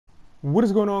What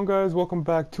is going on, guys? Welcome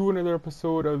back to another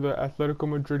episode of the Atletico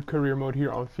Madrid career mode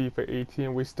here on FIFA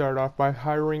 18. We start off by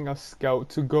hiring a scout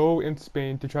to go in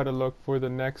Spain to try to look for the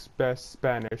next best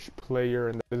Spanish player,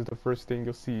 and that is the first thing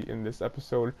you'll see in this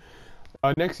episode.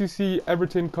 Next, you see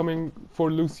Everton coming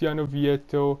for Luciano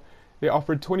Vieto. They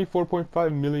offered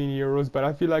 24.5 million euros, but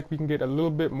I feel like we can get a little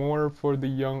bit more for the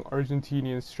young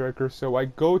Argentinian striker. So I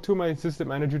go to my assistant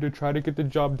manager to try to get the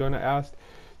job done. I asked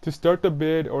to start the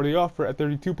bid or the offer at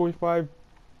 32.5,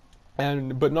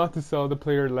 and but not to sell the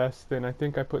player less than, I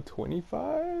think I put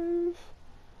 25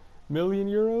 million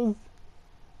euros.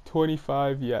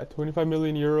 25, yeah, 25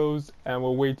 million euros, and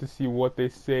we'll wait to see what they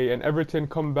say. And Everton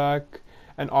come back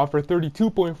and offer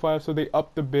 32.5, so they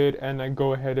up the bid, and I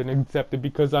go ahead and accept it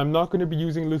because I'm not going to be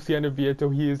using Luciano Vieto.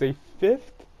 He's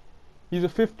a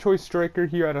fifth choice striker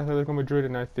here at Atletico Madrid,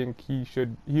 and I think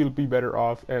he'll be better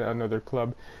off at another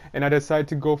club. And I decided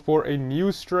to go for a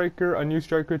new striker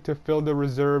to fill the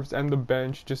reserves and the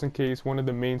bench just in case one of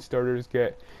the main starters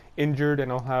get injured,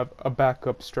 and I'll have a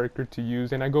backup striker to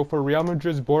use. And I go for Real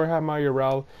Madrid's Borja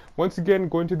Mayoral. Once again,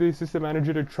 going to the assistant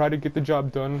manager to try to get the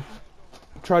job done.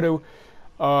 Try to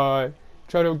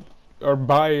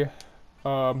buy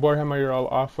Borja Mayoral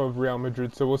off of Real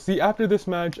Madrid. So we'll see after this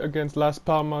match against Las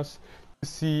Palmas to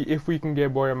see if we can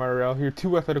get Borja Mayoral here to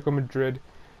Atletico Madrid.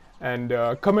 And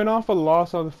coming off a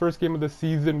loss on the first game of the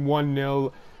season,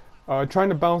 1-0, trying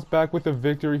to bounce back with a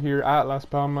victory here at Las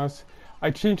Palmas. I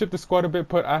changed up the squad a bit,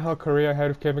 put Angel Correa ahead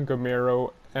of Kevin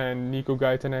Gamero and Nico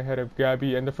Gaetan ahead of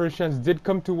Gabi, and the first chance did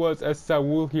come to us as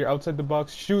Saul here outside the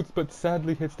box shoots but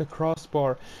sadly hits the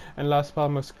crossbar and Las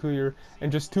Palmas clear.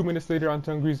 And just 2 minutes later,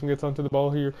 Antoine Griezmann gets onto the ball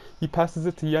here. He passes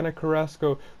it to Yannick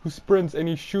Carrasco, who sprints and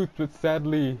he shoots but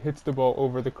sadly hits the ball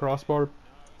over the crossbar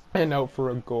and out for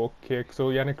a goal kick. So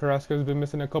Yannick Carrasco has been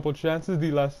missing a couple chances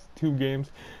the last 2 games.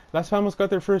 Las Palmas got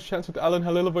their first chance with Alan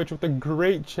Halilovic with a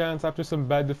great chance after some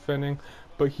bad defending,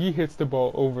 but he hits the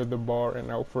ball over the bar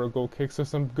and out for a goal kick. So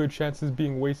some good chances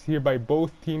being wasted here by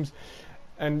both teams.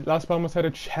 And Las Palmas had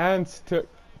a chance to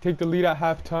take the lead at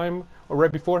halftime, or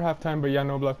right before halftime, but Jan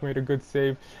Oblak made a good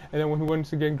save. And then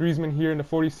once again, Griezmann here in the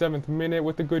 47th minute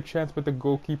with a good chance, but the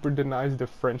goalkeeper denies the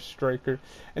French striker.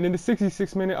 And in the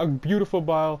 66th minute, a beautiful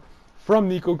ball from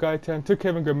Nico Gaetan to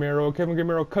Kevin Gamero. Kevin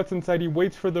Gamero cuts inside, he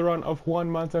waits for the run of Juan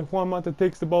Mata. Juan Mata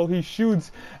takes the ball, he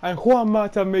shoots, and Juan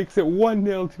Mata makes it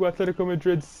 1-0 to Atletico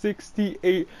Madrid,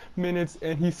 68 minutes,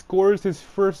 and he scores his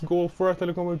first goal for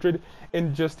Atletico Madrid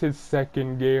in just his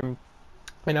second game.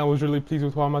 And I was really pleased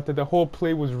with Juan Mata. The whole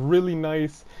play was really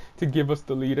nice to give us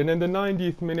the lead. And in the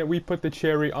 90th minute, we put the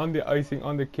cherry on the icing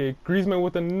on the cake. Griezmann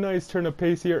with a nice turn of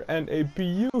pace here and a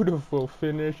beautiful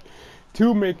finish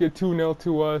to make it 2-0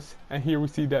 to us. And here we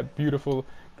see that beautiful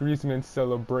Griezmann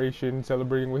celebration,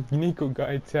 celebrating with Nico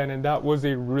Gaetan. And that was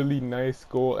a really nice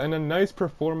goal and a nice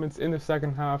performance in the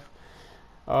second half.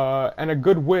 And a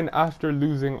good win after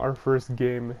losing our first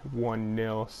game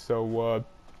 1-0. So,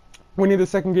 winning the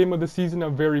second game of the season,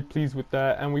 I'm very pleased with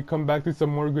that. And we come back to some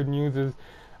more good news is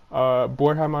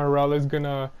Borja Mayoral is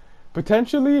gonna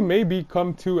potentially maybe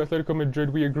come to Atletico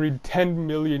Madrid. We agreed 10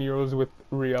 million euros with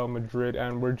Real Madrid,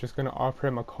 and we're just gonna offer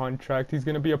him a contract. He's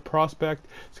gonna be a prospect,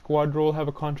 squad role, have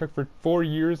a contract for 4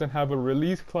 years, and have a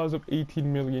release clause of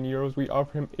 18 million euros. We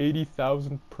offer him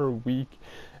 80,000 per week,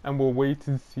 and we'll wait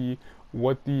to see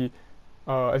what his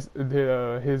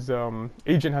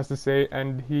agent has to say.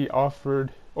 And he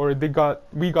offered, or we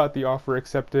got the offer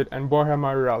accepted, and Borja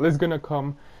Mayoral is gonna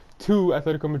come to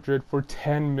Atletico Madrid for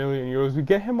 10 million euros. We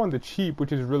get him on the cheap,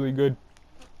 which is really good.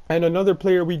 And another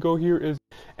player we go here is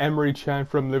Emre Can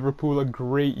from Liverpool, a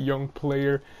great young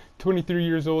player, 23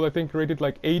 years old, I think rated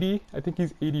like 80. I think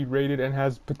he's 80 rated and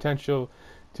has potential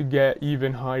to get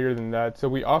even higher than that. So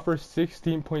we offer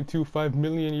 16.25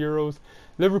 million euros.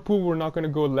 Liverpool, we're not going to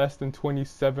go less than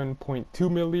 27.2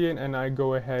 million, and I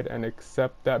go ahead and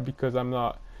accept that because I'm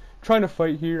not trying to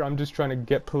fight here. I'm just trying to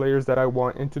get players that I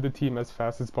want into the team as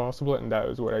fast as possible, and that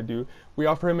is what I do. We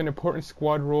offer him an important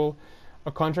squad role,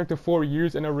 a contract of 4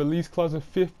 years, and a release clause of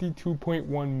 52.1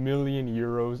 million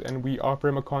euros, and we offer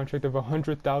him a contract of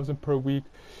 100,000 per week,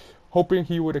 hoping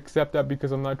he would accept that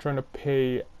because I'm not trying to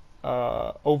pay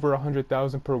over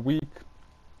 100,000 per week.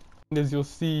 And as you'll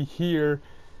see here,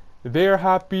 they're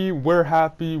happy, we're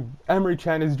happy. Emre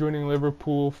Can is joining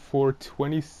Liverpool for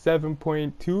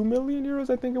 27.2 million euros,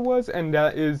 I think it was, and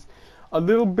that is a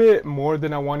little bit more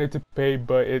than I wanted to pay,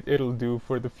 but it'll do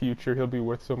for the future. He'll be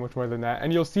worth so much more than that.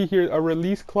 And you'll see here a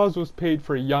release clause was paid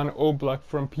for Jan Oblak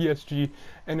from PSG,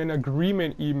 and an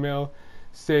agreement email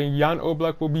saying Jan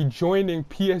Oblak will be joining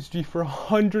PSG for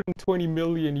 120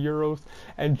 million euros.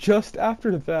 And just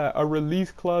after that, a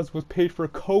release clause was paid for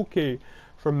Koke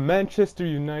from Manchester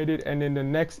United, and in the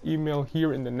next email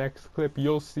here in the next clip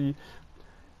you'll see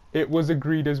it was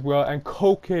agreed as well, and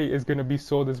Koke is going to be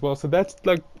sold as well. So that's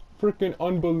like freaking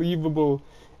unbelievable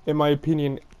in my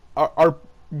opinion. Our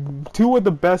two of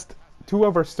the best, two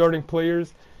of our starting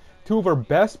players, two of our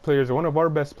best players, or one of our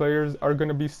best players are going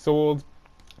to be sold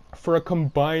for a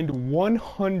combined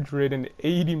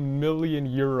 180 million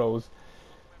euros.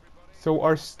 So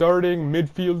our starting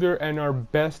midfielder and our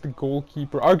best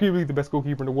goalkeeper, arguably the best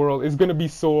goalkeeper in the world, is going to be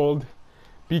sold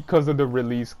because of the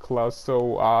release clause.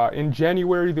 So in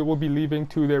January they will be leaving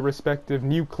to their respective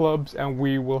new clubs, and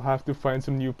we will have to find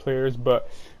some new players.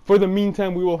 But for the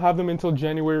meantime, we will have them until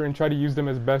January and try to use them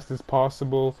as best as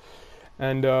possible.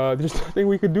 And there's nothing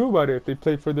we could do about it. If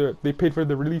they paid for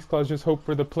the release clause, just hope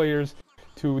for the players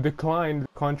to decline the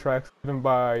contracts given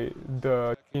by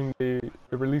the team the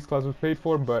release clause was paid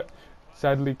for. But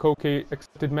sadly, Koke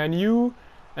accepted Man U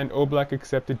and Oblak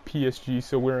accepted PSG,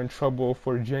 so we're in trouble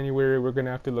for January. We're going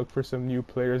to have to look for some new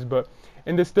players. But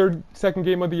in this second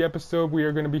game of the episode, we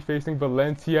are going to be facing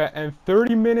Valencia, and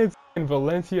 30 minutes in,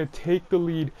 Valencia take the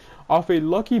lead off a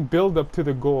lucky build-up to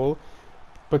the goal.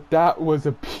 But that was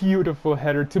a beautiful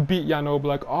header to beat Jan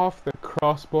Oblak off the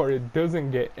crossbar. It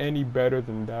doesn't get any better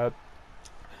than that.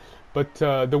 But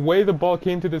the way the ball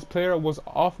came to this player was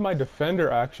off my defender,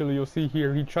 actually. You'll see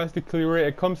here, he tries to clear it.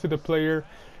 It comes to the player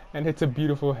and hits a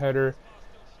beautiful header.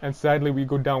 And sadly, we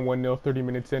go down 1-0 30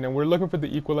 minutes in. And we're looking for the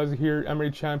equalizer here.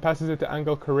 Emery Chan passes it to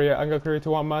Angel Correa. Angel Correa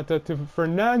to Juan Mata to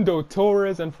Fernando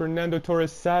Torres. And Fernando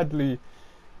Torres sadly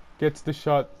gets the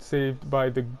shot saved by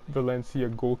the Valencia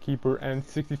goalkeeper. And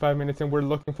 65 minutes in, we're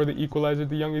looking for the equalizer.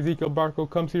 The young Ezequiel Barco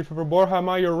comes here for Borja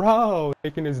Mayoral,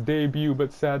 making his debut,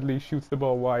 but sadly shoots the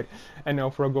ball wide. And now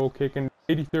for a goal kick in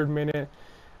the 83rd minute.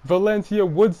 Valencia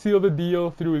would seal the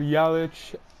deal through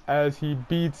Jalic as he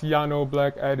beats Jan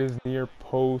Oblak at his near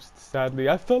post. Sadly,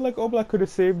 I felt like Oblak could have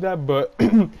saved that, but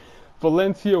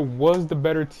Valencia was the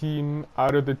better team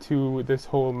out of the two this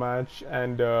whole match,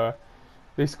 and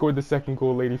they scored the second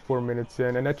goal 84 minutes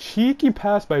in. And a cheeky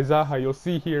pass by Zaha, you'll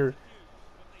see here.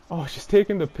 Oh, just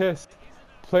taking the piss,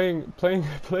 playing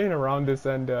around this,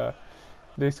 and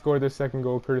they scored their second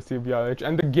goal courtesy of Jalic.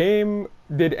 And the game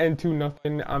did end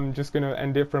 2-0. I'm just going to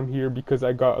end it from here because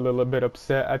I got a little bit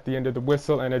upset at the end of the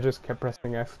whistle and I just kept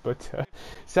pressing X. But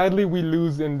sadly, we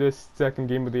lose in this second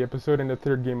game of the episode and the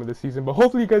third game of the season. But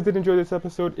hopefully you guys did enjoy this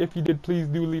episode. If you did, please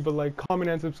do leave a like, comment,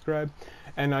 and subscribe.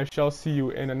 And I shall see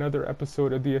you in another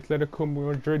episode of the Atletico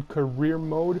Madrid career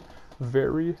mode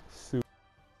very soon.